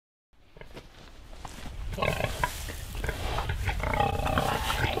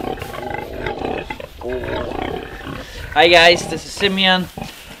Hi guys, this is Simeon.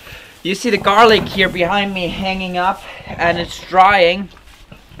 You see the garlic here behind me hanging up and it's drying,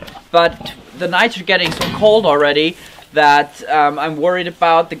 but the nights are getting so cold already that I'm worried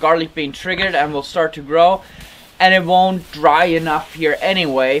about the garlic being triggered and will start to grow, and it won't dry enough here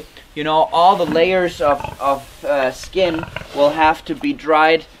anyway. You know, all the layers of skin will have to be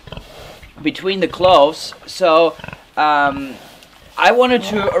dried between the cloves. So I wanted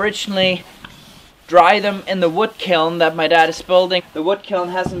to originally dry them in the wood kiln that my dad is building. The wood kiln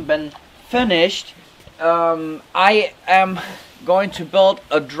hasn't been finished. I am going to build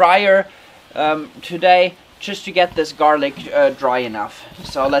a dryer today just to get this garlic dry enough.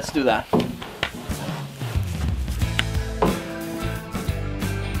 So let's do that.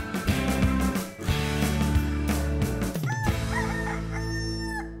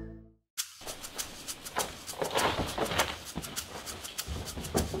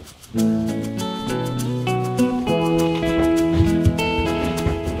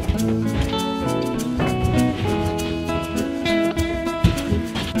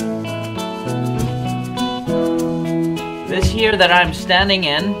 This here that I'm standing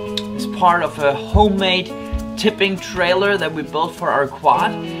in is part of a homemade tipping trailer that we built for our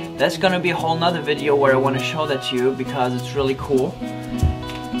quad. That's gonna be a whole nother video where I want to show that to you because it's really cool.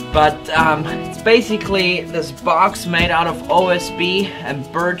 But it's basically this box made out of OSB and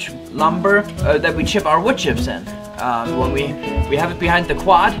birch lumber that we chip our wood chips in. When we have it behind the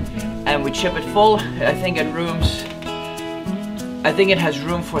quad and we chip it full, I think it has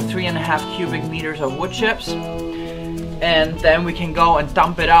room for 3.5 cubic meters of wood chips. And then we can go and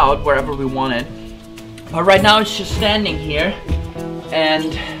dump it out wherever we want it. But right now it's just standing here,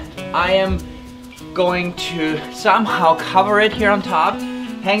 and I am going to somehow cover it here on top,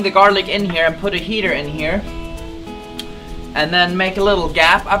 hang the garlic in here and put a heater in here, and then make a little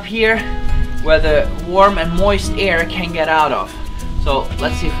gap up here where the warm and moist air can get out of. So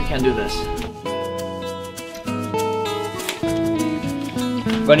let's see if we can do this.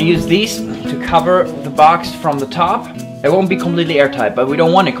 I'm going to use these to cover the box from the top. It won't be completely airtight, but we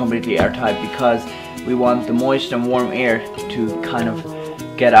don't want it completely airtight because we want the moist and warm air to kind of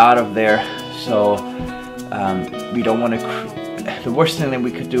get out of there. So we don't want to. The worst thing that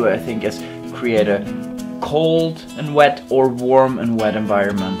we could do, I think, is create a cold and wet or warm and wet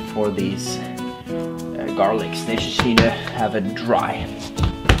environment for these garlics. They just need to have it dry.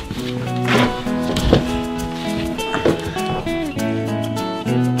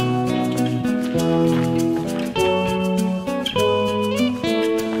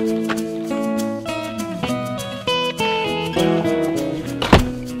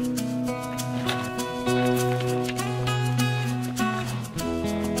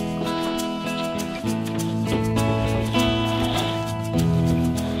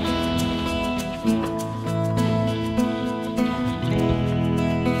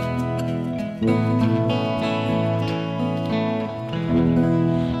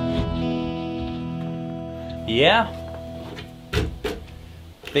 Yeah,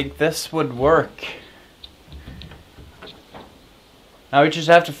 I think this would work. Now we just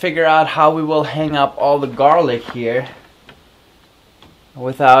have to figure out how we will hang up all the garlic here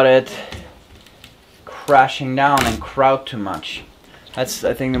without it crashing down and crowd too much. That's,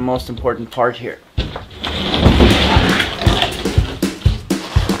 I think, the most important part here.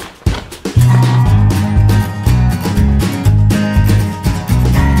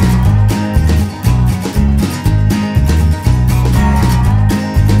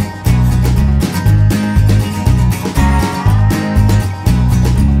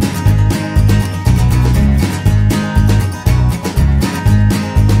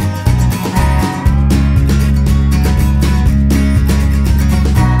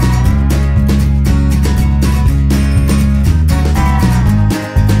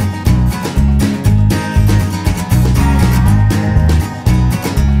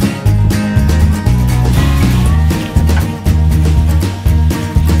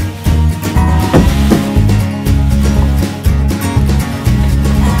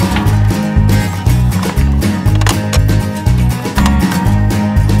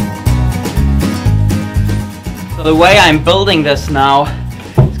 So the way I'm building this now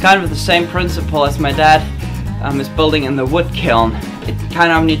is kind of the same principle as my dad is building in the wood kiln. It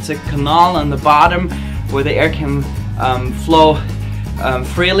kind of needs a canal on the bottom where the air can flow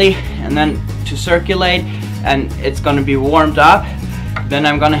freely and then to circulate, and it's going to be warmed up. Then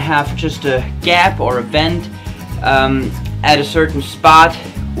I'm going to have just a gap or a vent at a certain spot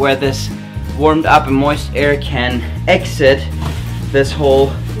where this warmed up and moist air can exit this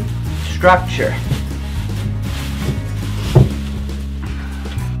whole structure.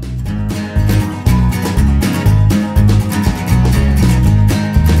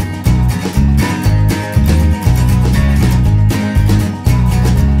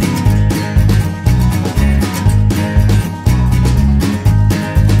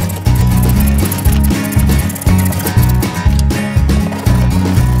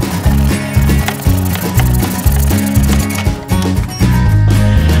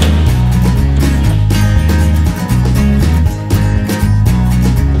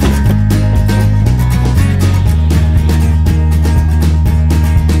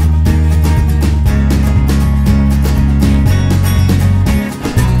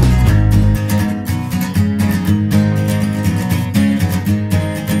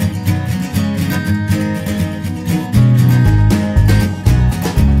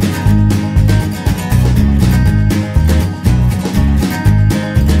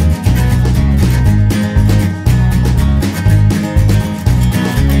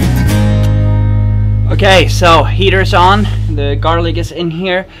 Okay, so heater's on, the garlic is in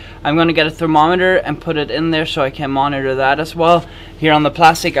here. I'm gonna get a thermometer and put it in there so I can monitor that as well. Here on the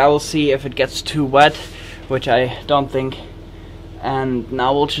plastic I will see if it gets too wet, which I don't think, and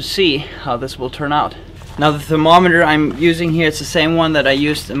now we'll just see how this will turn out. Now the thermometer I'm using here, it's the same one that I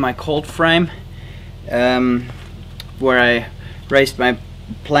used in my cold frame, where I raised my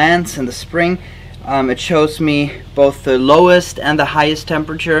plants in the spring. It shows me both the lowest and the highest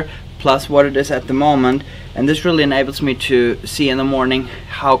temperature plus what it is at the moment, and this really enables me to see in the morning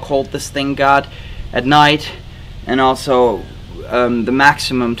how cold this thing got at night, and also the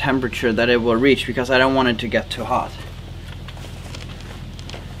maximum temperature that it will reach, because I don't want it to get too hot.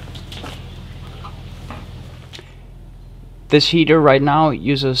 This heater right now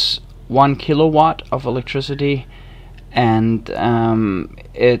uses 1 kilowatt of electricity, and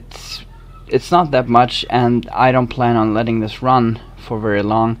it's not that much, and I don't plan on letting this run for very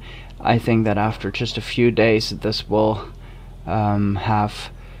long. I think that after just a few days this will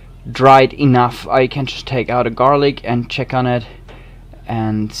have dried enough. I can just take out a garlic and check on it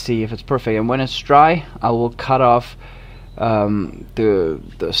and see if it's perfect, and when it's dry I will cut off the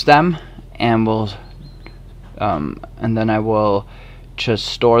stem and then I will just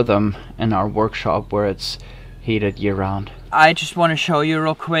store them in our workshop where it's heated year-round. I just want to show you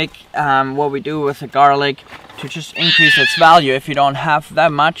real quick what we do with the garlic to just increase its value. If you don't have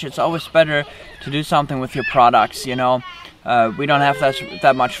that much, it's always better to do something with your products, you know. We don't have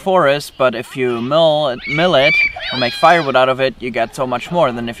that much forest, but if you mill it or make firewood out of it, you get so much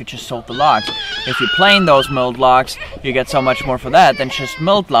more than if you just sold the logs. If you plane those milled logs, you get so much more for that than just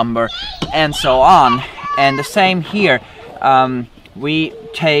milled lumber, and so on. And the same here. We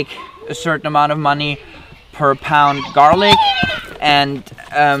take a certain amount of money per pound garlic, and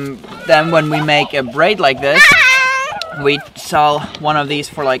then when we make a braid like this, we sell one of these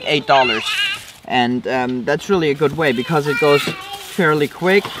for like $8, and that's really a good way because it goes fairly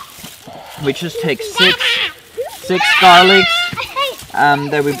quick. We just take six garlics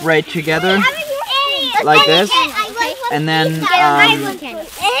that we braid together like this, and then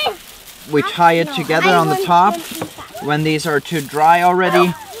we tie it together on the top. When these are too dry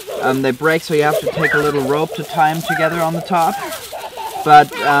already, they break, so you have to take a little rope to tie them together on the top.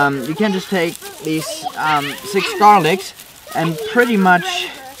 But you can just take these 6 garlics and pretty much,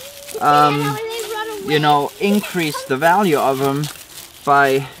 you know, increase the value of them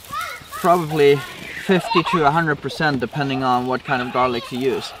by probably 50 to 100%, depending on what kind of garlic you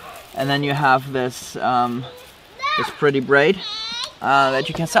use. And then you have this this pretty braid that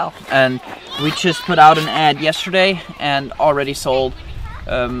you can sell. And we just put out an ad yesterday and already sold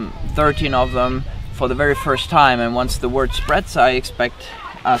 13 of them for the very first time, and once the word spreads I expect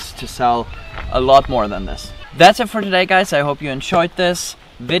us to sell a lot more than this. That's it for today, guys. I hope you enjoyed this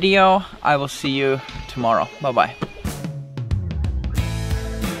video. I will see you tomorrow. Bye bye.